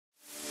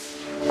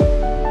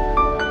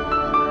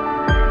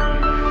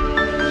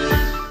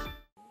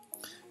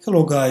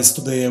Hello guys,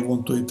 today I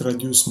want to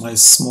introduce my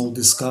small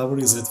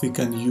discovery that we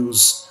can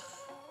use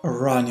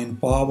running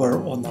power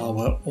on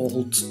our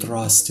old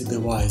trusty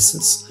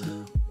devices.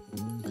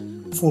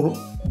 For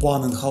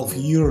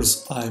 1.5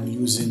 years I'm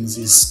using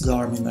this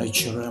Garmin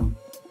HRM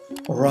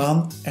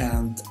RUN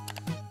and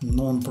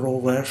non-pro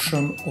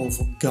version of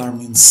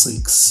Garmin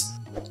 6.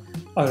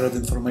 I read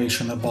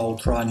information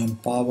about running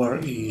power.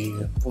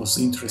 It was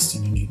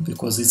interesting in it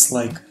because it's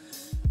like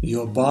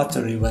your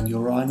battery when you're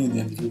running,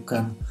 and you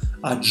can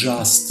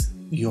adjust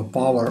your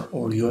power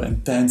or your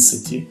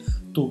intensity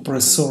to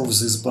preserve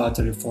this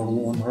battery for a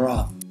long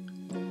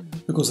run.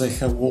 Because I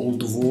have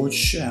old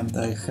watch and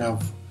I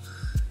have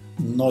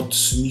not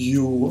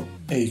new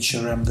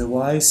HRM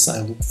device,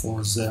 I look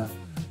for the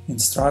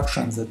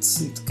instructions that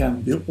it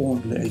can be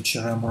only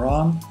HRM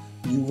RUN,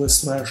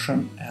 US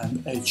version,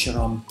 and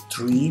HRM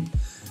 3,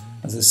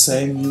 the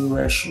same new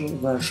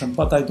version,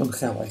 but I don't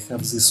have. I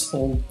have these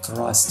old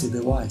trusty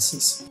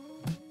devices.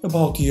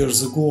 About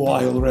years ago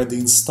I already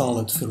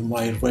installed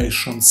firmware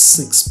version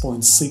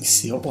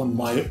 6.6 on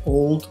my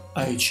old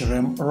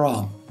HRM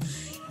RUN,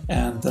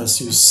 and as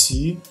you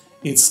see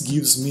it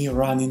gives me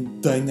running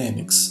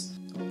dynamics.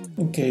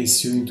 In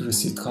case you're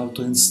interested how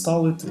to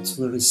install it, it's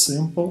very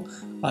simple.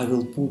 I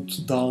will put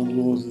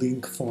download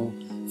link for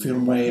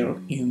firmware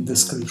in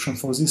description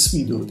for this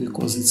video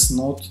because it's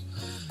not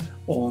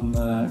on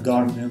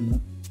Garmin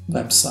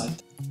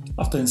website.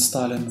 After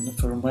installing the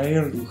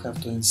firmware, you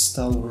have to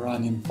install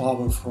running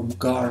power from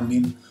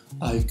Garmin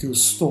IQ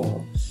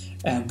store.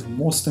 And the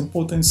most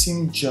important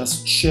thing,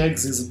 just check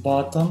this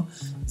button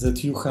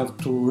that you have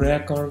to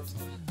record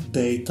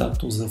data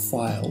to the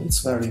file. It's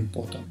very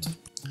important.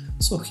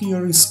 So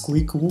here is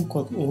quick look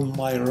at on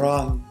my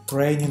run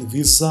training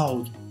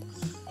without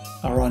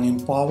a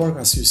running power.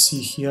 As you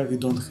see here, we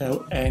don't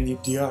have any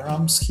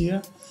diagrams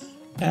here.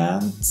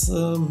 And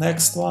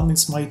next one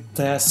is my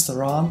test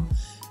run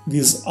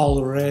with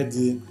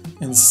already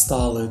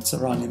installed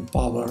running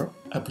power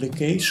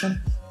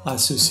application.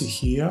 As you see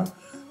here,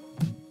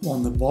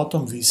 on the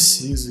bottom we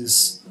see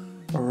this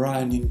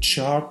running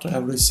chart,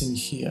 everything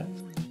here.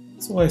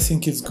 So I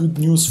think it's good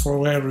news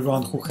for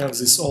everyone who have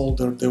these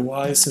older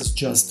devices.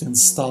 Just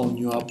install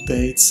new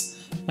updates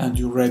and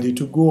you're ready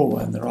to go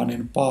and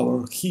running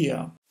power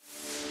here.